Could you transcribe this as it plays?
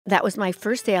That was my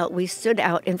first sale. We stood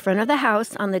out in front of the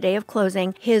house on the day of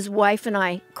closing. His wife and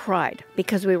I cried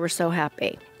because we were so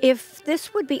happy. If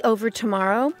this would be over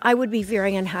tomorrow, I would be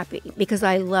very unhappy because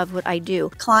I love what I do.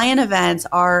 Client events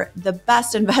are the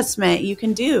best investment you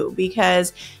can do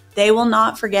because they will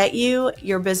not forget you.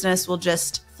 Your business will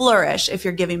just flourish if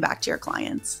you're giving back to your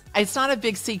clients. It's not a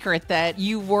big secret that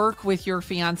you work with your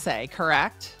fiance,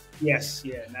 correct? Yes,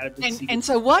 yeah, not a big secret. And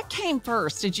so what came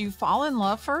first? Did you fall in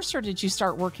love first or did you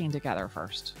start working together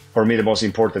first? For me, the most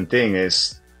important thing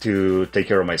is to take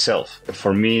care of myself.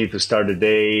 For me to start the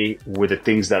day with the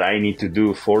things that I need to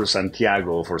do for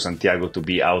Santiago to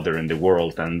be out there in the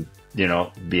world and, you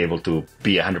know, be able to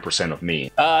be 100% of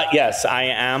me. Yes, I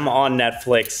am on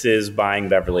Netflix's Buying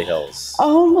Beverly Hills.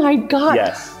 Oh my God.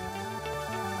 Yes.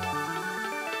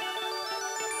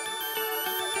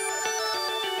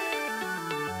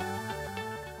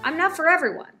 I'm not for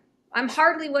everyone. I'm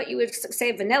hardly what you would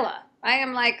say vanilla. I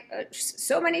am like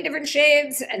so many different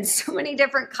shades and so many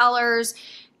different colors.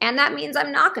 And that means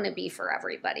I'm not going to be for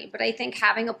everybody. But I think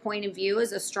having a point of view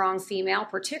as a strong female,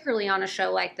 particularly on a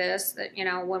show like this, that, you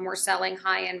know, when we're selling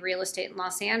high-end real estate in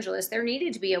Los Angeles, there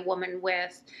needed to be a woman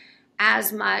with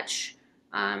as much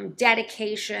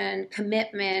dedication,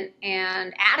 commitment,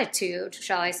 and attitude,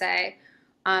 shall I say,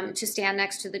 to stand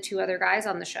next to the two other guys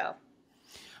on the show.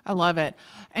 I love it.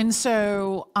 And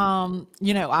so,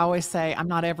 you know, I always say I'm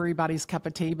not everybody's cup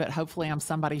of tea, but hopefully I'm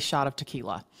somebody's shot of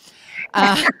tequila.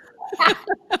 I've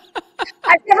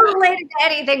never related to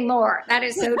anything more. That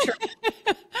is so true.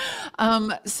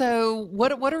 So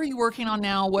what are you working on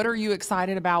now? What are you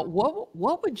excited about?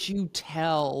 What would you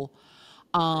tell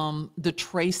the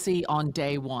Tracy on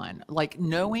day one? Like,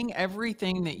 knowing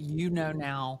everything that you know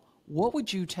now, what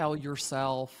would you tell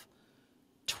yourself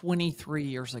 23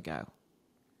 years ago?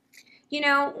 You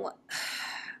know,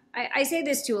 I say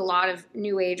this to a lot of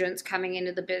new agents coming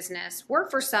into the business.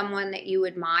 Work for someone that you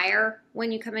admire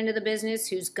when you come into the business,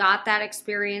 who's got that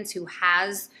experience, who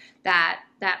has that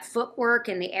footwork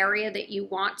in the area that you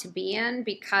want to be in,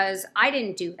 because I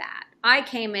didn't do that. I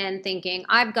came in thinking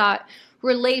I've got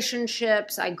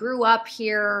relationships. I grew up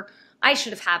here. I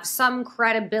should have some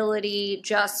credibility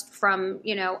just from,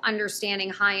 you know, understanding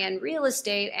high-end real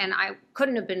estate, and I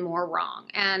couldn't have been more wrong.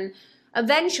 And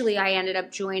eventually, I ended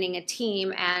up joining a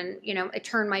team and, you know, it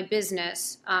turned my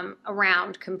business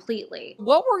around completely.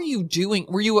 What were you doing?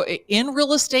 Were you in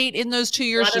real estate in those 2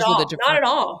 years? Not at all. Not at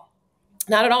all.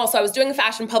 Not at all. So I was doing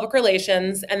fashion public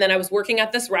relations, and then I was working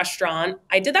at this restaurant.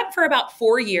 I did that for about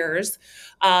 4 years.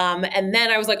 And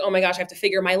then I was like, oh my gosh, I have to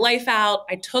figure my life out.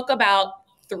 I took about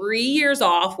 3 years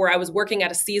off where I was working at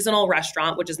a seasonal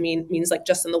restaurant, which means like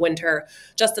just in the winter,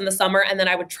 just in the summer. And then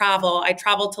I would travel. I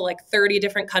traveled to like 30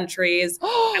 different countries.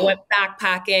 I went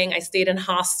backpacking. I stayed in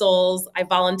hostels. I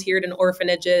volunteered in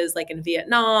orphanages like in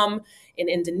Vietnam, in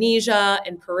Indonesia,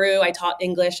 in Peru. I taught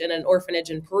English in an orphanage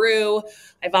in Peru.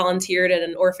 I volunteered at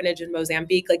an orphanage in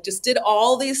Mozambique, like just did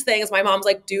all these things. My mom's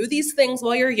like, do these things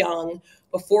while you're young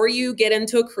before you get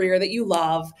into a career that you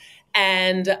love.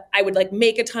 And I would like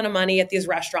make a ton of money at these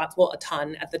restaurants. Well, a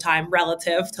ton at the time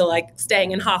relative to like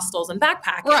staying in hostels and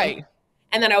backpacking. Right.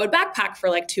 And then I would backpack for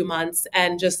like 2 months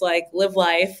and just like live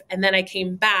life. And then I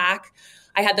came back.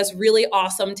 I had this really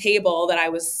awesome table that I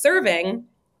was serving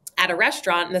at a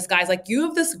restaurant. And this guy's like, you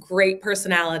have this great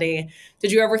personality.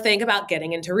 Did you ever think about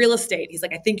getting into real estate? He's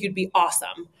like, I think you'd be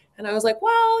awesome. And I was like,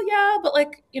 well, yeah, but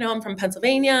like, you know, I'm from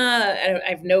Pennsylvania. I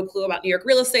have no clue about New York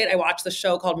real estate. I watched the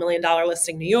show called $1 Million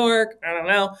Listing New York. I don't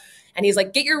know. And he's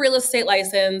like, get your real estate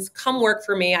license. Come work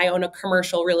for me. I own a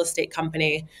commercial real estate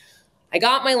company. I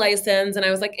got my license and I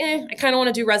was like, I kind of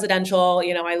want to do residential.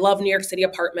 You know, I love New York City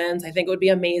apartments. I think it would be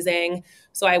amazing.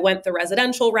 So I went the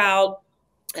residential route.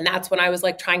 And that's when I was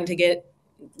like trying to get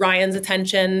Ryan's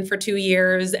attention for 2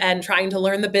 years and trying to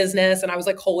learn the business. And I was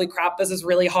like, holy crap, this is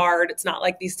really hard. It's not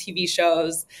like these TV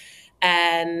shows.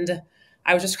 And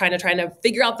I was just trying to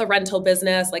figure out the rental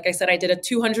business. Like I said, I did a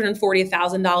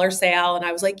 $240,000 sale and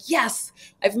I was like, yes,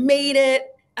 I've made it.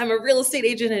 I'm a real estate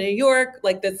agent in New York.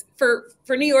 Like this for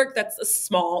New York, that's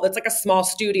like a small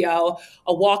studio,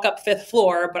 a walk up 5th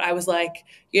floor. But I was like,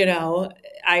 you know,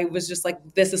 I was just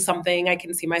like, this is something I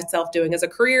can see myself doing as a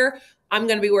career. I'm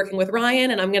going to be working with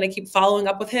Ryan and I'm going to keep following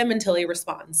up with him until he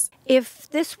responds. If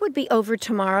this would be over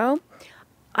tomorrow,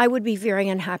 I would be very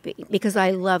unhappy because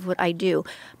I love what I do.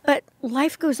 But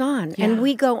life goes on and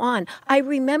we go on. I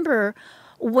remember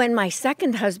when my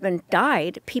second husband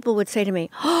died, people would say to me,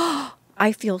 oh,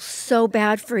 I feel so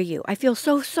bad for you. I feel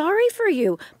so sorry for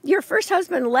you. Your first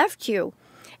husband left you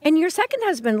and your second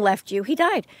husband left you. He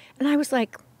died. And I was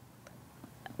like,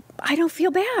 I don't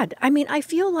feel bad. I mean, I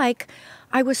feel like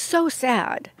I was so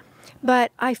sad.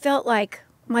 But I felt like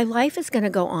my life is going to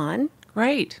go on.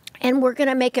 Right. And we're going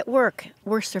to make it work.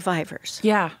 We're survivors.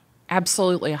 Yeah,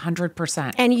 absolutely,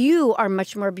 100%. And you are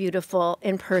much more beautiful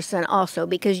in person also,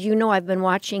 because you know I've been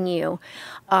watching you.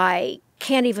 I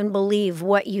can't even believe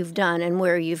what you've done and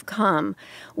where you've come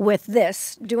with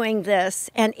this, doing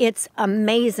this, and it's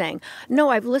amazing. No,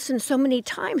 I've listened so many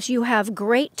times. You have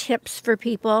great tips for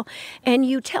people, and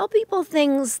you tell people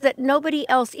things that nobody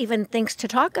else even thinks to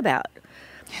talk about.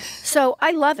 So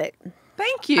I love it.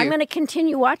 Thank you. I'm going to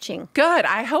continue watching. Good.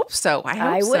 I hope so.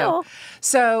 I will.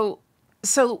 So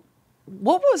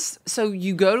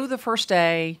you go to the first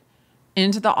day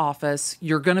into the office,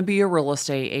 you're going to be a real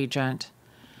estate agent.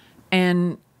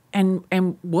 And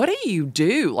what do you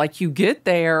do? Like, you get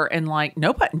there and like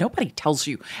nobody tells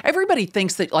you. Everybody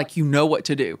thinks that like you know what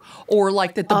to do, or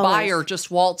like that the buyer just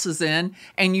waltzes in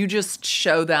and you just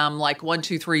show them like 1,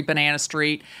 2, 3 Banana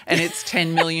Street and it's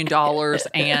 $10 million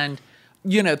and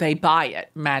they buy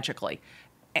it magically.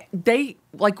 They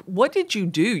like, what did you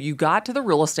do? You got to the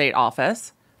real estate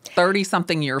office 30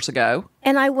 something years ago.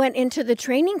 And I went into the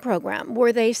training program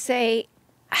where they say,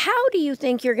 how do you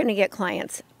think you're going to get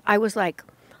clients? I was like,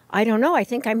 I don't know. I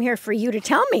think I'm here for you to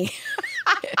tell me.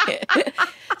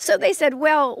 So they said,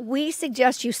 well, we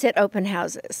suggest you sit open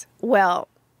houses. Well,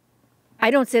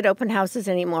 I don't sit open houses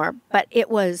anymore, but it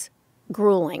was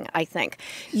grueling, I think.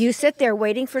 You sit there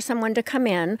waiting for someone to come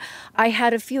in. I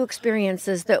had a few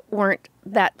experiences that weren't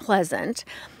that pleasant.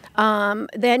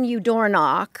 Then you door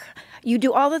knock. You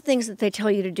do all the things that they tell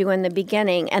you to do in the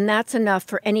beginning, and that's enough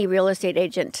for any real estate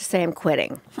agent to say, I'm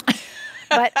quitting.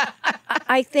 But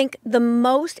I think the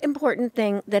most important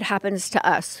thing that happens to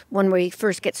us when we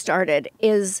first get started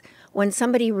is when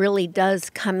somebody really does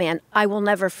come in. I will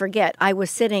never forget. I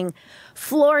was sitting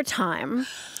floor time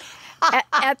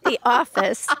at the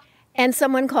office, and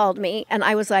someone called me, and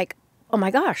I was like, oh my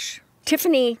gosh.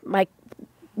 Tiffany, my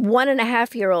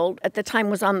 1.5-year-old at the time,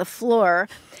 was on the floor,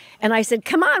 and I said,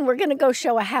 come on, we're going to go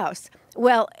show a house.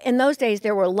 Well, in those days,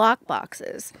 there were lock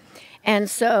boxes. And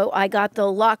so I got the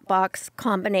lockbox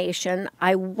combination.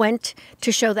 I went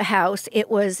to show the house. It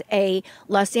was a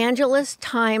Los Angeles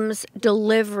Times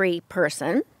delivery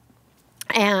person.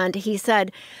 And he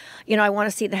said, I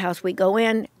want to see the house. We go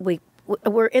in.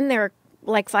 We're in there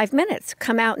like 5 minutes.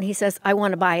 Come out, and he says, I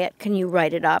want to buy it. Can you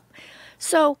write it up?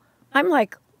 So I'm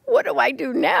like, what do I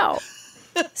do now?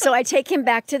 So I take him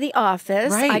back to the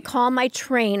office. Right. I call my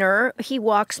trainer. He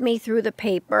walks me through the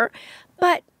paper.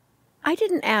 But I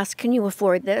didn't ask, can you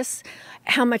afford this?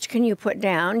 How much can you put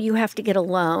down? You have to get a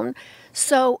loan.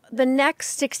 So the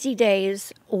next 60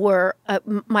 days were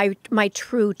my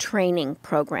true training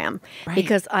program, right,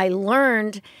 because I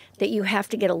learned that you have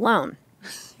to get a loan.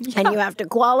 Yeah. And you have to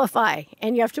qualify,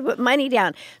 and you have to put money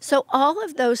down. So all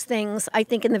of those things, I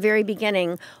think in the very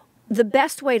beginning, the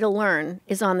best way to learn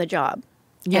is on the job.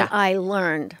 Yeah. And I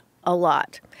learned a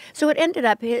lot. So it ended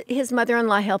up, his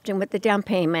mother-in-law helped him with the down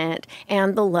payment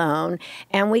and the loan,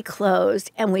 and we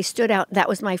closed, and we stood out. That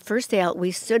was my first day out.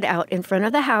 We stood out in front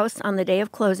of the house on the day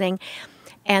of closing,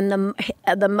 and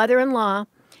the mother-in-law,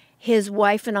 his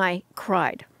wife, and I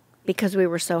cried because we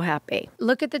were so happy.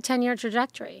 Look at the 10-year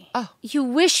trajectory. Oh. You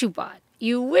wish you bought.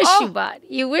 You wish you bought.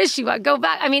 You wish you bought. Go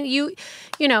back. I mean, you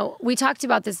know, we talked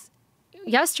about this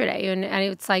yesterday, and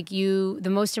it's like the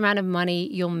most amount of money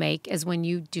you'll make is when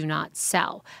you do not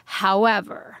sell.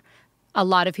 However, a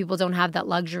lot of people don't have that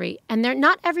luxury, and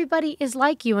not everybody is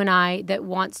like you and I that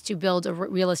wants to build a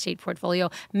real estate portfolio.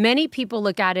 Many people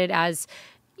look at it as,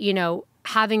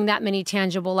 having that many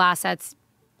tangible assets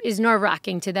is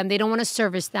nerve-wracking to them. They don't want to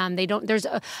service them. There's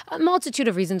a multitude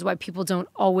of reasons why people don't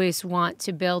always want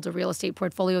to build a real estate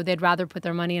portfolio. They'd rather put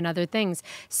their money in other things.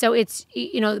 So it's,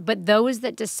 but those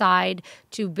that decide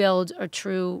to build a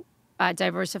true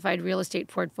diversified real estate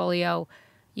portfolio,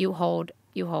 you hold.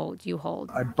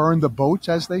 I burned the boats,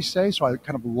 as they say. So I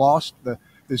kind of lost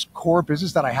this core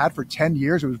business that I had for 10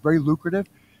 years. It was very lucrative,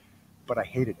 but I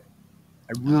hated it.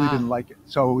 I really didn't like it.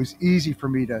 So it was easy for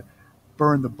me to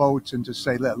burn the boats and just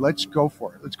say, let's go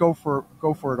for it. Let's go for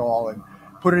it all, and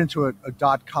put it into a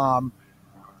 .com,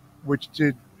 which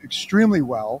did extremely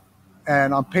well.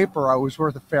 And on paper, I was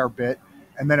worth a fair bit,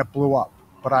 and then it blew up.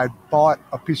 But I bought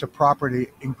a piece of property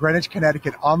in Greenwich,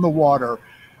 Connecticut on the water,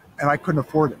 and I couldn't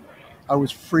afford it. I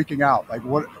was freaking out. Like,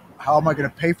 how am I going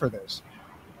to pay for this?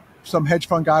 Some hedge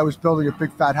fund guy was building a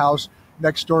big fat house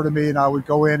next door to me, and I would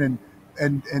go in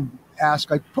and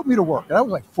ask, like, put me to work. And I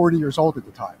was like 40 years old at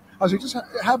the time. I was like, just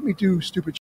have me do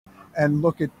stupid shit and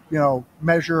look at,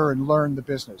 measure and learn the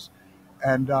business.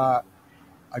 And I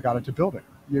got into building.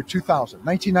 Year 2000,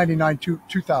 1999 to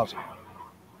 2000.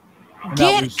 And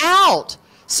Get out.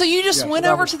 So you just went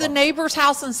over to the neighbor's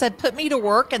house and said, put me to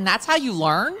work, and that's how you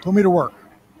learned? Put me to work.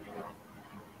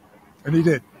 And he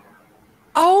did.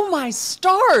 Oh, my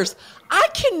stars. I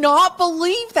cannot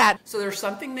believe that. So there's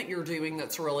something that you're doing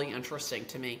that's really interesting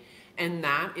to me, and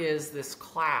that is this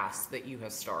class that you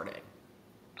have started.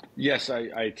 Yes,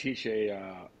 I teach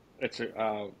I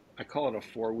call it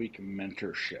a 4-week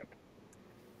mentorship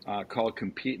called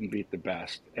Compete and Beat the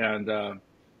Best. And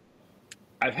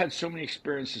I've had so many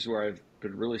experiences where I've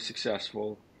been really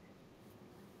successful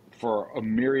for a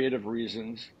myriad of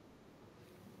reasons,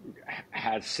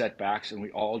 had setbacks, and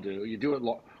we all do. You do it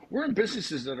we're in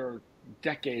businesses that are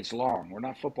decades long. We're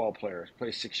not football players,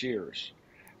 play 6 years.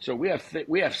 So we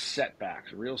have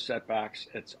setbacks, real setbacks.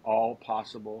 It's all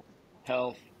possible.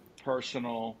 Health,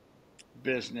 personal,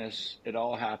 business, it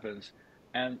all happens.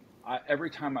 And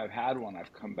every time I've had one,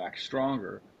 I've come back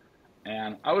stronger.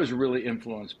 And I was really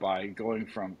influenced by going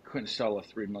from couldn't sell a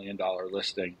 $3 million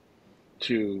listing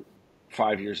to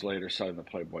 5 years later selling the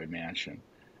Playboy Mansion.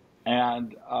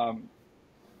 And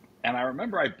I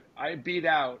remember I beat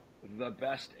out the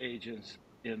best agents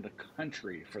in the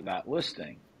country for that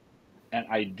listing. And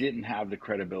I didn't have the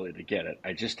credibility to get it.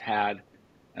 I just had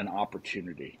an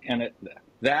opportunity. And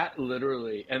that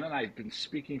literally, and then I've been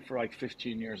speaking for like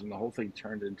 15 years, and the whole thing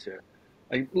turned into,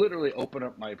 I literally open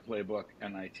up my playbook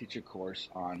and I teach a course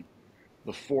on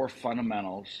the 4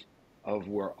 fundamentals of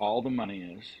where all the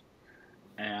money is.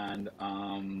 And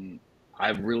I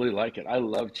really like it. I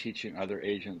love teaching other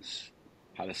agents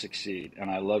how to succeed,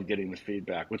 and I love getting the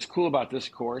feedback. What's cool about this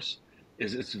course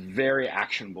is it's very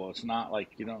actionable. It's not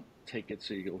like you don't take it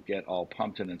so you'll get all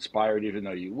pumped and inspired, even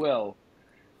though you will.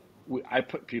 I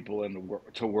put people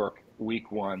to work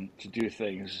week 1 to do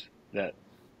things that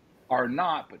are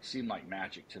not, but seem like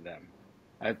magic to them.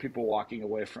 I have people walking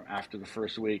away from after the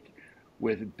first week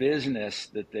with business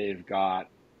that they've got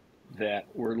that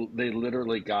they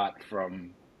literally got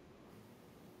from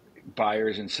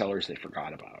buyers and sellers they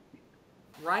forgot about.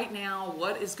 Right now,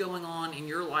 what is going on in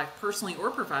your life, personally or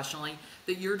professionally,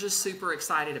 that you're just super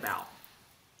excited about?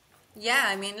 Yeah,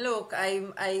 I mean, look,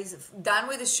 I'm done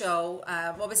with the show.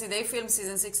 Obviously, they filmed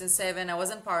season 6 and 7. I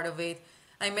wasn't part of it.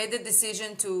 I made the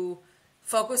decision to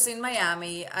focus in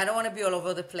Miami. I don't want to be all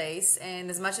over the place. And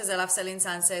as much as I love selling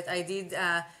Sunset, I did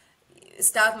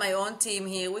start my own team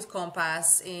here with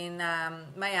Compass in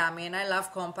Miami. And I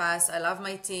love Compass. I love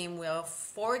my team. We are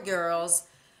 4 girls.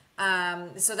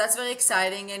 So that's very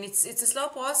exciting. And it's a slow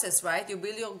process, right? You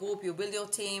build your group, you build your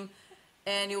team,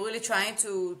 and you're really trying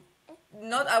to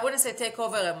I wouldn't say take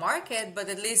over a market, but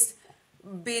at least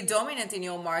be dominant in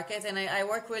your market. And I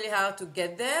work really hard to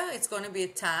get there. It's going to be a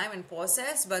time and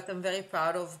process, but I'm very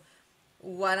proud of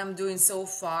what I'm doing so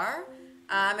far.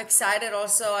 I'm excited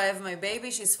also. I have my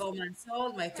baby. She's 4 months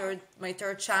old, my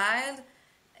third child.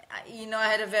 You know, I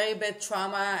had a very bad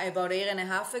trauma about 1.5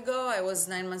 years ago. I was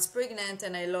 9 months pregnant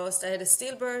and I had a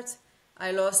stillbirth.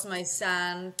 I lost my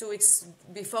son 2 weeks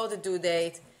before the due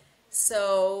date.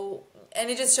 So, and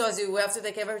it just shows you we have to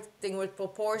take everything with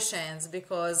proportions,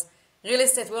 because real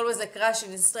estate, we're always like rushing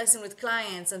and stressing with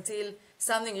clients until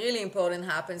something really important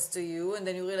happens to you, and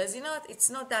then you realize, you know what, it's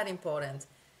not that important.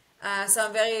 So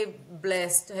I'm very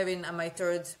blessed having my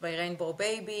rainbow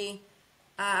baby.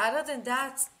 Other than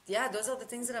that, yeah, those are the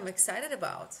things that I'm excited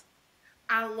about.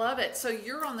 I love it. So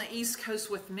you're on the East Coast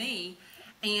with me.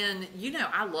 And, you know,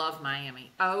 I love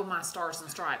Miami. Oh, my stars and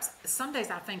stripes. Some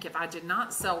days I think if I did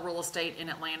not sell real estate in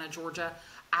Atlanta, Georgia,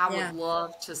 I would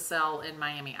love to sell in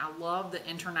Miami. I love the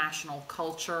international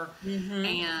culture. Mm-hmm.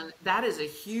 And that is a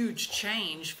huge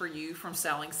change for you from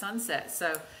selling Sunset.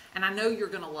 So, and I know you're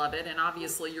going to love it. And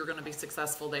obviously you're going to be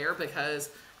successful there,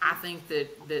 because I think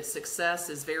that success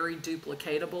is very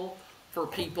duplicatable for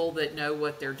people that know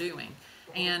what they're doing.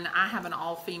 And I have an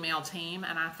all-female team,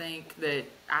 and I think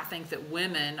that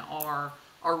women are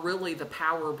really the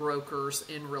power brokers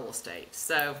in real estate.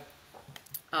 So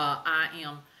I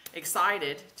am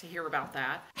excited to hear about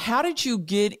that. How did you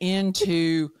get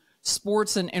into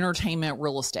sports and entertainment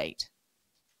real estate?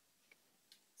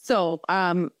 So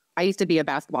I used to be a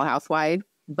basketball housewife,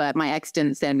 but my ex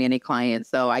didn't send me any clients,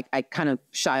 so I kind of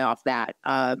shy off that.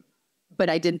 But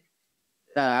I did.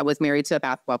 I was married to a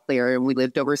basketball player, and we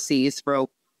lived overseas for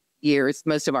years,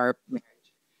 most of our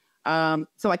marriage.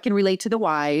 So I can relate to the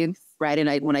wives, right?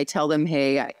 And when I tell them,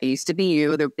 hey, I used to be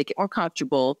you, they get more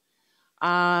comfortable.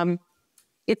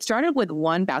 It started with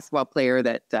one basketball player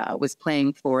that was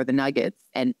playing for the Nuggets,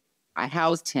 and I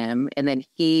housed him, and then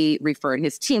he referred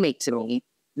his teammate to me.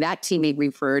 That teammate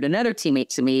referred another teammate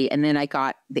to me, and then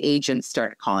the agents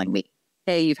started calling me.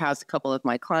 Hey, you've housed a couple of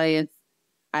my clients.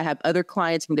 I have other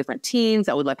clients from different teams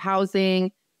that would love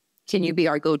housing. Can you be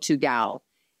our go-to gal?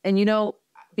 And,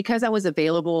 because I was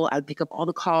available, I would pick up all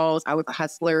the calls. I was a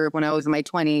hustler when I was in my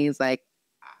 20s. Like,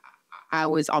 I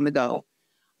was on the go.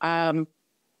 And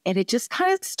it just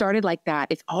kind of started like that.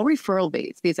 It's all referral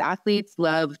based. These athletes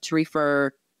love to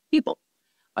refer people.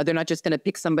 They're not just going to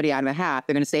pick somebody out of a hat.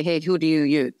 They're going to say, hey, who do you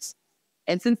use?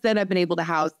 And since then, I've been able to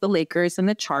house the Lakers and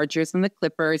the Chargers and the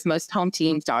Clippers, most home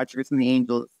teams, Dodgers and the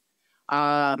Angels.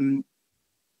 The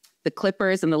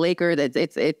Clippers and the Lakers,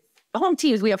 it's the home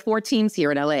teams. We have 4 teams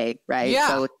here in LA, right? Yeah.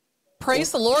 So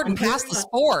praise the Lord and pass the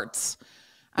sports.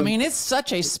 I mean, it's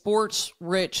such a sports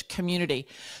rich community.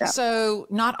 Yeah. So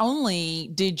not only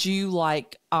did you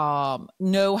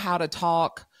know how to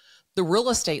talk the real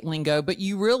estate lingo, but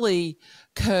you really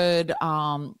could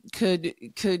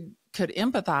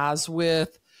empathize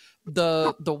with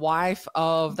the wife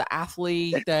of the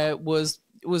athlete that was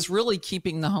really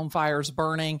keeping the home fires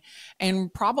burning,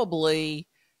 and probably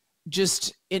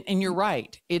just, and you're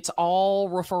right, it's all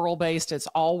referral based, it's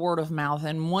all word of mouth.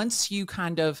 And once you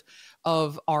kind of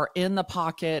are in the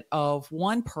pocket of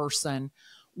one person,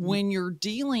 when you're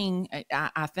dealing,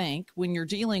 I think when you're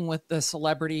dealing with the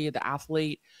celebrity, the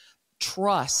athlete,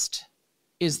 trust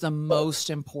is the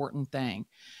most important thing.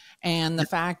 And the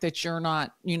fact that you're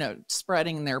not,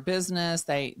 spreading their business,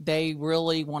 they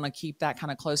really want to keep that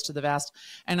kind of close to the vest.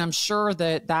 And I'm sure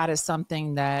that is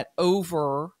something that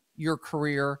over your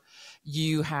career,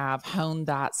 you have honed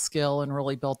that skill and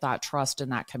really built that trust in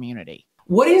that community.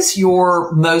 What is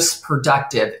your most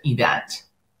productive event?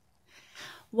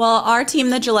 Well, our team,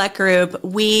 the Gillette Group,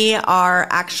 we are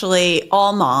actually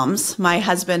all moms. My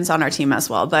husband's on our team as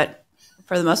well, but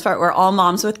for the most part, we're all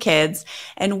moms with kids,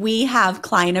 and we have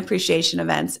client appreciation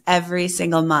events every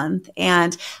single month.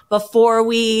 And before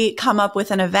we come up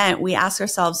with an event, we ask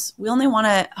ourselves, we only want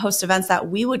to host events that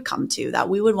we would come to, that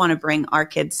we would want to bring our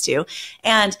kids to.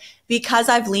 And because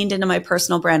I've leaned into my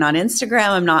personal brand on Instagram,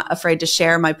 I'm not afraid to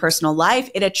share my personal life.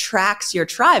 It attracts your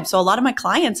tribe. So a lot of my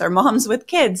clients are moms with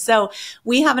kids. So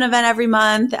we have an event every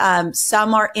month.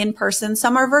 Some are in person,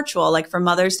 some are virtual. Like for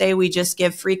Mother's Day, we just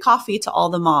give free coffee to all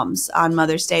the moms on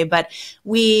Mother's Day. But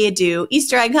we do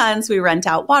Easter egg hunts. We rent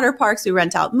out water parks. We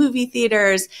rent out movie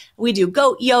theaters. We do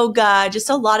goat yoga, just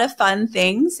a lot of fun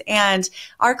things. And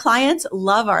our clients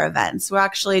love our events. We're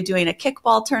actually doing a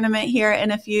kickball tournament here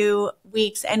in a few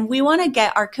weeks, and we want to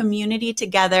get our community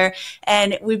together.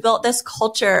 And we built this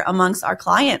culture amongst our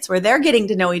clients where they're getting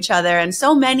to know each other. And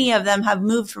so many of them have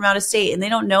moved from out of state and they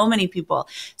don't know many people.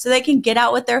 So they can get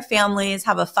out with their families,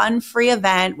 have a fun, free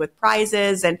event with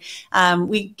prizes. And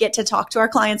we get to talk to our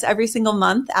clients every single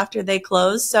month after they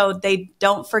close, so they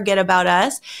don't forget about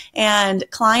us. And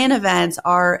client events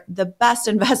are the best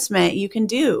investment you can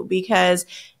do because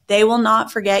they will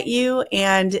not forget you,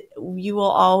 and you will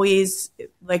always,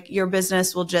 your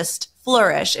business will just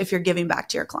flourish if you're giving back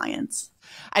to your clients.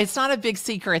 It's not a big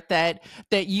secret that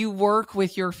you work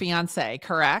with your fiance,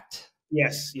 correct?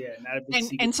 Yes. Yeah. Not a big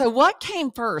secret. And so what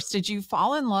came first? Did you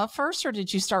fall in love first, or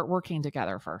did you start working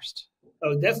together first?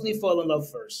 Oh, definitely fall in love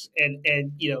first. And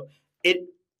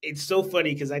it's so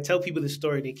funny because I tell people the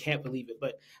story, they can't believe it,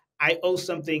 but I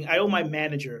owe my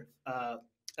manager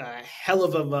a hell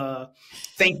of a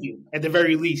thank you at the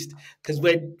very least. Because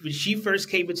when she first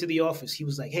came into the office, he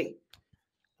was like, "Hey,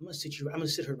 I'm gonna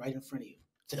sit her right in front of you."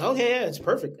 I said, "Okay, yeah, it's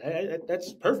perfect.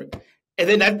 That's perfect." And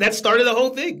then that started the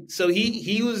whole thing. So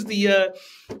he was the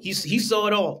he saw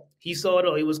it all. He saw it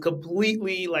all. He was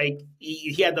completely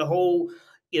he had the whole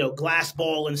glass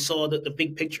ball and saw the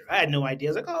big picture. I had no idea.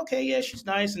 I was like, "Oh, okay, yeah, she's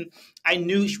nice," and I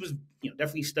knew she was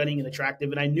definitely stunning and attractive,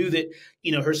 and I knew that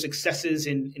her successes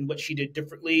in what she did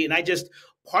differently. And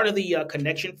part of the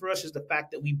connection for us is the fact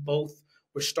that we both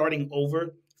were starting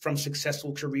over from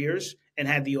successful careers and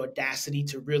had the audacity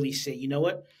to really say, you know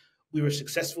what, we were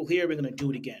successful here, we're going to do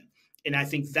it again. And I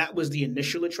think that was the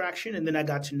initial attraction. And then I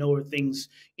got to know her, things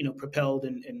propelled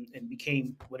and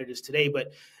became what it is today.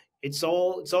 But it's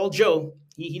all Joe.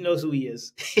 He knows who he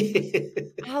is.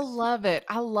 I love it.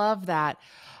 I love that.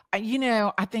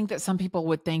 I think that some people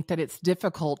would think that it's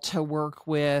difficult to work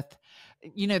with,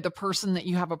 the person that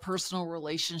you have a personal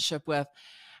relationship with.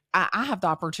 I have the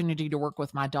opportunity to work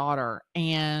with my daughter,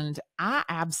 and I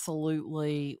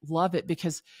absolutely love it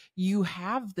because you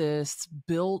have this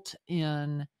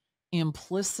built-in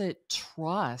implicit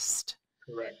trust.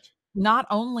 Correct. Not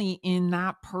only in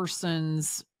that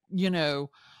person's,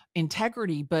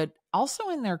 integrity, but also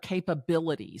in their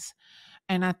capabilities.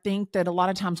 And I think that a lot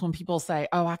of times when people say,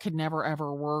 "Oh, I could never,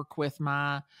 ever work with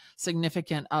my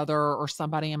significant other or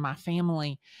somebody in my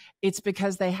family," it's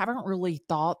because they haven't really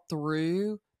thought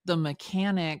through the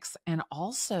mechanics and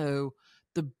also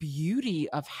the beauty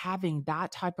of having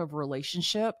that type of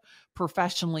relationship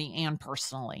professionally and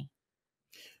personally.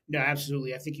 No,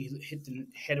 absolutely. I think you hit the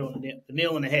head on the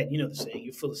nail on the head. You know the saying.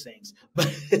 You're full of sayings, but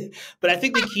I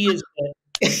think the key is that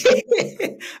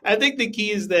I think the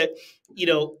key is that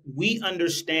we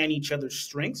understand each other's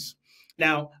strengths.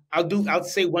 Now, I'll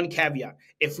say one caveat.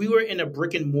 If we were in a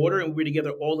brick and mortar and we were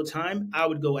together all the time, I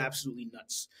would go absolutely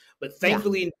nuts. But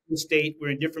thankfully, in the state,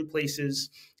 we're in different places,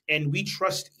 and we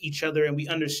trust each other, and we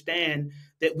understand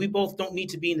that we both don't need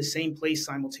to be in the same place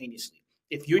simultaneously.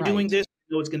 If you're doing this,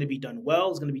 know it's going to be done well,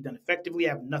 it's going to be done effectively. I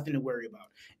have nothing to worry about,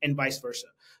 and vice versa.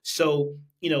 So,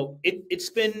 it's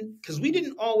been, because we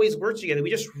didn't always work together. We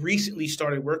just recently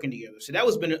started working together. So that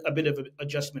was been a bit of an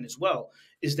adjustment as well,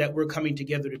 is that we're coming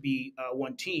together to be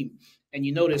one team. And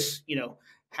you notice,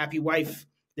 Happy Wife,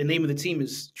 the name of the team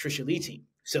is Trisha Lee Team.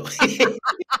 So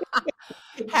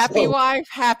happy wife,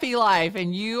 happy life.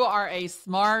 And you are a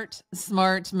smart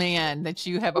man that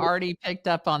you have already picked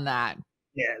up on that.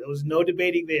 Yeah, there was no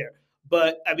debating there.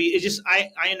 But I mean, it's just,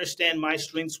 I understand my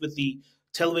strengths with the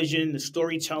television, the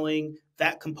storytelling,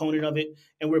 that component of it.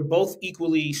 And we're both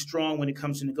equally strong when it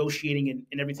comes to negotiating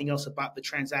and everything else about the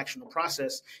transactional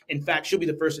process. In fact, she'll be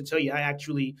the first to tell you, I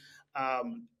actually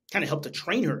kind of helped to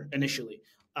train her initially.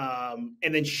 And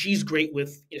then she's great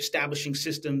with establishing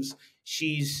systems.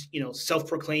 She's,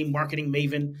 self-proclaimed marketing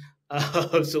maven.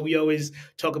 So we always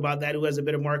talk about that, who has a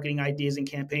bit of marketing ideas and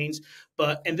campaigns.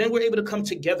 And then we're able to come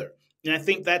together. And I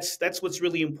think that's what's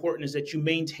really important, is that you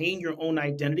maintain your own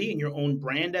identity and your own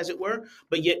brand, as it were,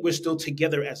 but yet we're still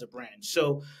together as a brand.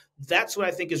 So that's what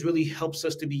I think is really helps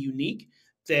us to be unique,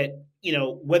 that,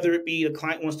 whether it be a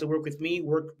client wants to work with me,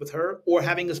 work with her, or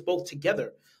having us both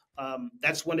together.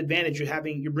 That's one advantage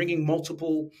you're bringing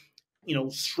multiple,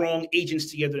 strong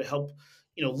agents together to help,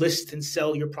 list and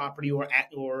sell your property or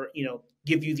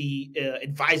give you the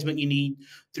advisement you need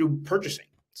through purchasing.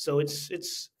 So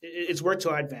it's worked to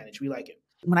our advantage. We like it.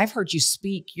 When I've heard you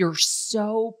speak, you're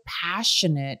so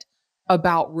passionate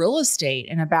about real estate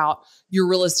and about your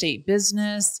real estate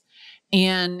business.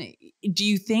 And do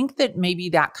you think that maybe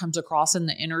that comes across in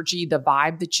the energy, the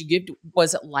vibe that you give?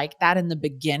 Was it like that in the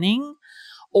beginning?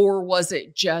 Or was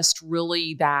it just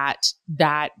really that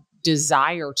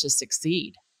desire to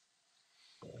succeed?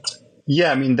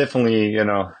 Yeah, I mean, definitely,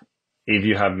 if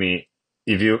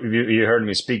you heard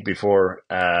me speak before,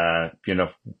 I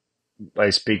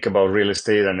speak about real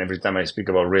estate, and every time I speak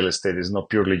about real estate, it's not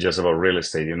purely just about real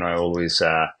estate. I always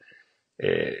have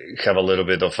a little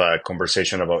bit of a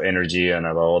conversation about energy and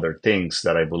about other things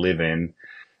that I believe in.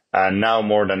 And now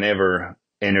more than ever,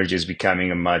 energy is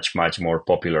becoming a much, much more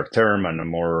popular term and a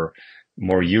more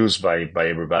used by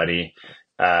everybody.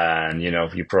 And,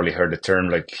 you probably heard the term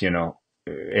like,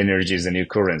 energy is the new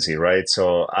currency, right?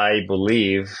 So I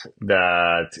believe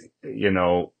that,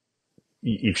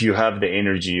 if you have the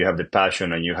energy, you have the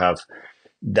passion, and you have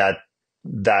that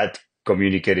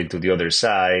communicated to the other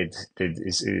side,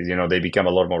 they become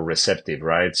a lot more receptive,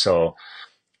 right? So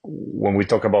when we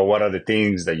talk about what are the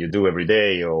things that you do every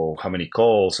day, or how many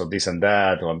calls, or this and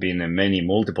that, or I've been in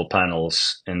multiple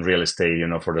panels in real estate,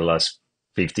 for the last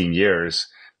 15 years,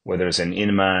 whether it's an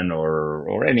Inman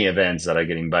or any events that I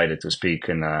get invited to speak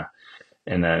in an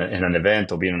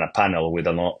event or being on a panel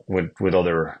with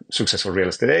other successful real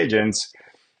estate agents,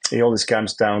 it always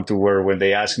comes down to where when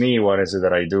they ask me what is it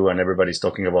that I do, and everybody's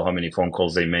talking about how many phone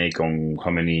calls they make, on how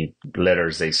many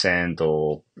letters they send,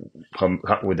 or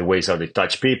with the ways how they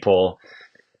touch people.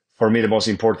 For me, the most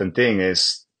important thing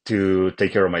is to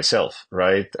take care of myself,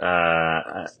 right?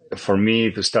 For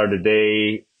me, to start the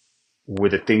day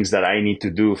with the things that I need to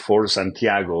do for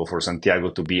Santiago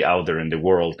to be out there in the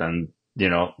world and,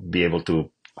 be able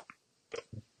to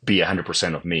be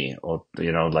 100% of me. Or,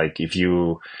 like if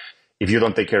you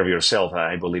don't take care of yourself,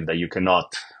 I believe that you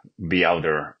cannot be out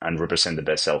there and represent the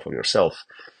best self of yourself.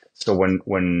 So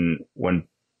when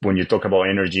you talk about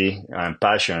energy and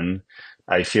passion,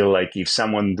 I feel like if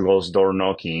someone goes door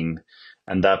knocking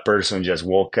and that person just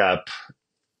woke up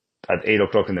at 8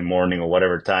 o'clock in the morning or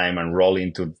whatever time and roll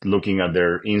into looking at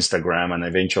their Instagram, and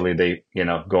eventually they,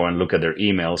 go and look at their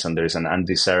emails, and there's an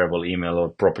undesirable email or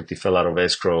property fell out of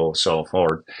escrow, so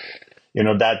forth.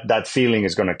 That feeling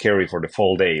is going to carry for the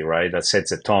full day, right? That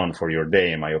sets a tone for your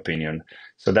day, in my opinion.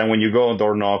 So then when you go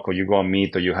door knock, or you go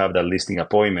meet, or you have that listing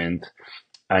appointment,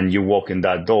 and you walk in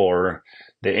that door,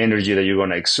 the energy that you're going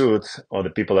to exude or the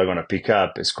people are going to pick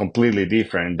up is completely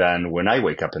different than when I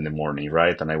wake up in the morning,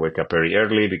 right? And I wake up very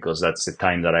early because that's the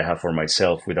time that I have for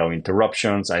myself without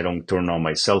interruptions. I don't turn on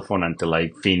my cell phone until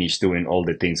I finish doing all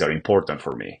the things that are important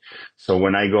for me. So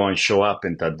when I go and show up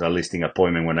in the listing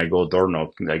appointment, when I go door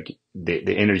knock, like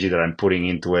the energy that I'm putting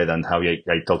into it and how I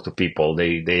talk to people,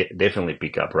 they definitely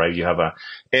pick up, right? You have a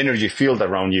energy field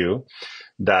around you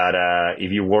that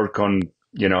if you work on,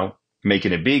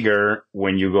 making it bigger,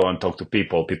 when you go and talk to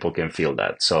people, people can feel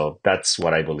that. So that's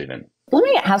what I believe in. Let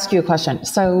me ask you a question.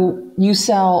 So you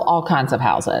sell all kinds of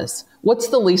houses. What's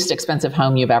the least expensive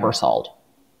home you've ever sold?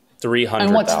 300,000.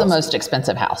 And what's the most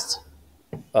expensive house?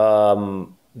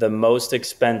 The most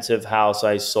expensive house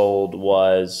I sold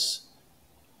was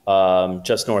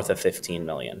just north of 15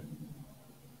 million.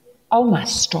 Oh my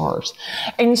stars.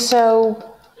 And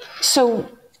so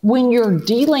when you're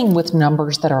dealing with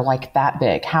numbers that are like that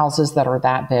big, houses that are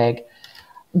that big,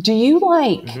 do you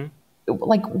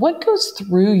like what goes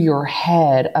through your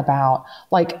head about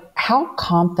like how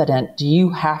confident do you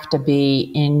have to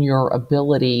be in your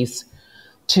abilities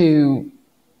to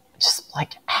just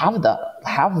like have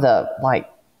the like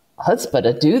chutzpah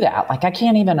to do that? Like I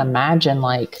can't even imagine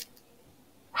like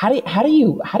how do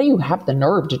you have the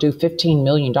nerve to do $15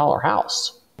 million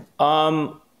house?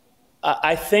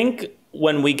 I think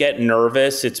when we get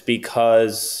nervous, it's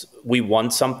because we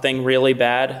want something really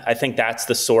bad. I think that's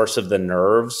the source of the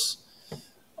nerves.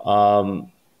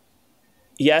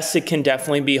 Yes, it can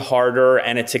definitely be harder,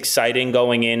 and it's exciting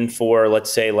going in for,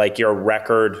 let's say, like your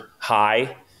record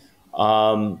high.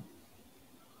 I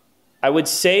would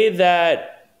say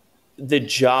that the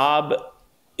job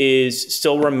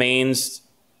still remains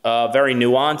very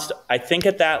nuanced. I think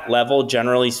at that level,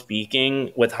 generally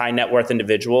speaking, with high net worth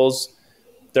individuals,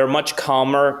 they're much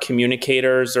calmer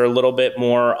communicators. They're a little bit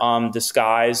more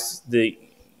disguised.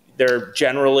 They're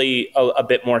generally a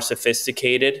bit more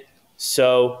sophisticated.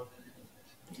 So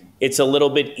it's a little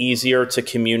bit easier to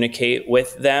communicate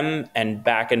with them and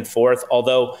back and forth,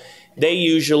 although they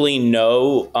usually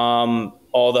know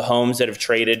all the homes that have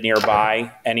traded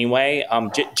nearby anyway,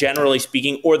 generally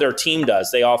speaking, or their team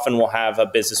does. They often will have a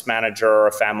business manager or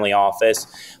a family office.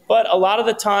 But a lot of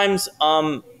the times,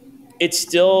 it's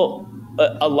still...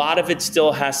 a lot of it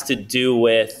still has to do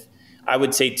with, I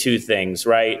would say, two things,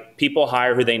 right? People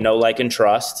hire who they know, like, and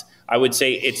trust. I would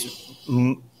say it's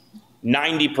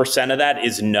 90% of that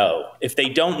is no. If they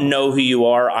don't know who you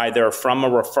are, either from a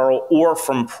referral or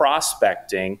from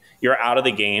prospecting, you're out of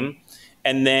the game.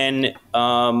 And then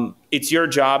it's your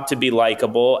job to be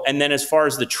likable. And then as far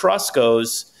as the trust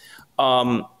goes,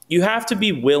 you have to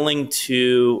be willing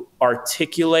to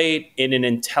articulate in an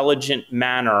intelligent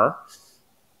manner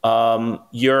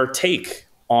your take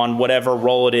on whatever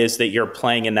role it is that you're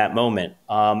playing in that moment.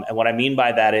 And what I mean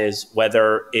by that is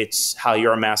whether it's how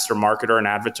you're a master marketer and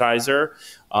advertiser,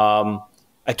 a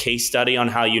case study on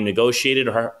how you negotiated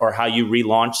or how you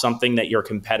relaunched something that your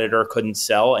competitor couldn't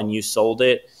sell and you sold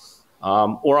it,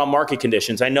 or on market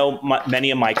conditions. I know many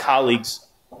of my colleagues,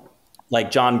 like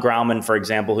John Grauman, for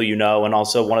example, who you know, and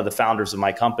also one of the founders of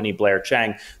my company, Blair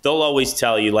Chang, they'll always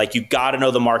tell you, like, you got to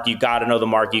know the market, you got to know the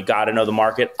market, you got to know the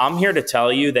market. I'm here to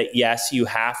tell you that, yes, you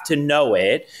have to know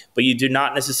it, but you do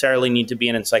not necessarily need to be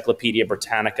an Encyclopedia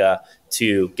Britannica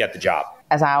to get the job.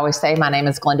 As I always say, my name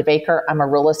is Glennda Baker. I'm a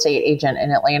real estate agent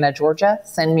in Atlanta, Georgia.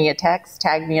 Send me a text,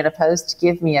 tag me in a post,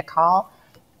 give me a call.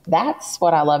 That's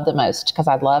what I love the most, because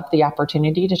I love the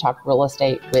opportunity to talk real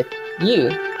estate with you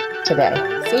today.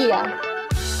 See ya.